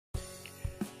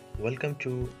Welcome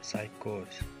to Psych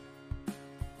course.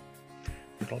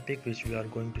 The topic which we are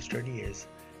going to study is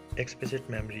explicit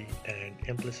memory and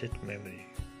implicit memory.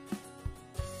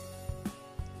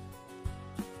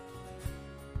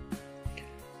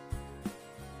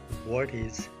 What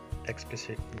is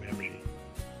explicit memory?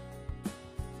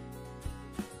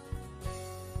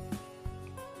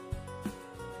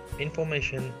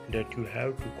 Information that you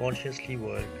have to consciously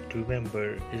work to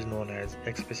remember is known as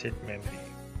explicit memory.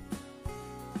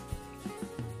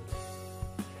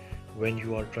 When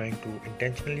you are trying to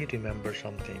intentionally remember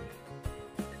something,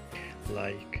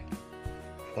 like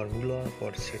formula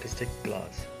for statistic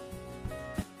class,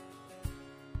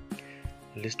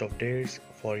 list of dates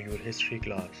for your history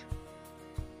class.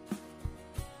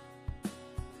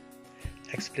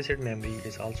 Explicit memory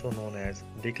is also known as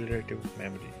declarative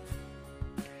memory.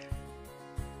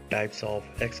 Types of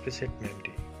explicit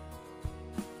memory: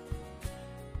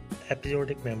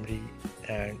 episodic memory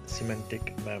and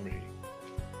semantic memory.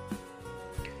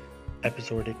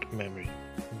 Episodic memory.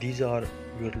 These are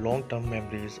your long-term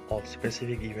memories of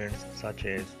specific events such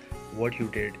as what you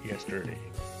did yesterday.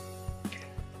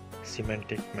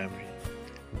 Semantic memory.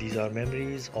 These are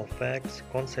memories of facts,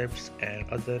 concepts, and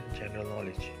other general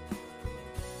knowledge.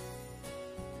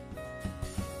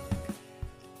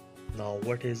 Now,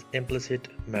 what is implicit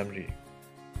memory?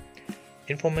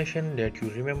 Information that you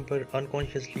remember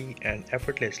unconsciously and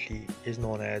effortlessly is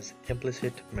known as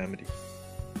implicit memory.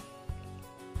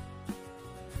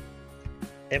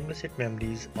 Implicit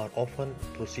memories are often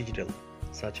procedural,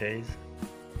 such as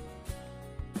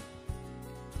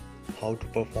how to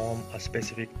perform a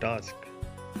specific task,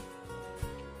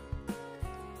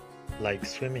 like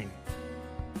swimming,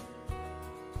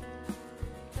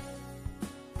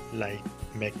 like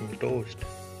making toast,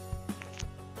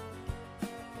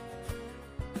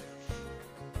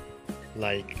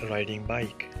 like riding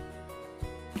bike.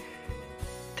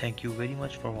 Thank you very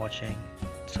much for watching.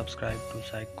 Subscribe to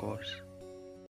Psych course.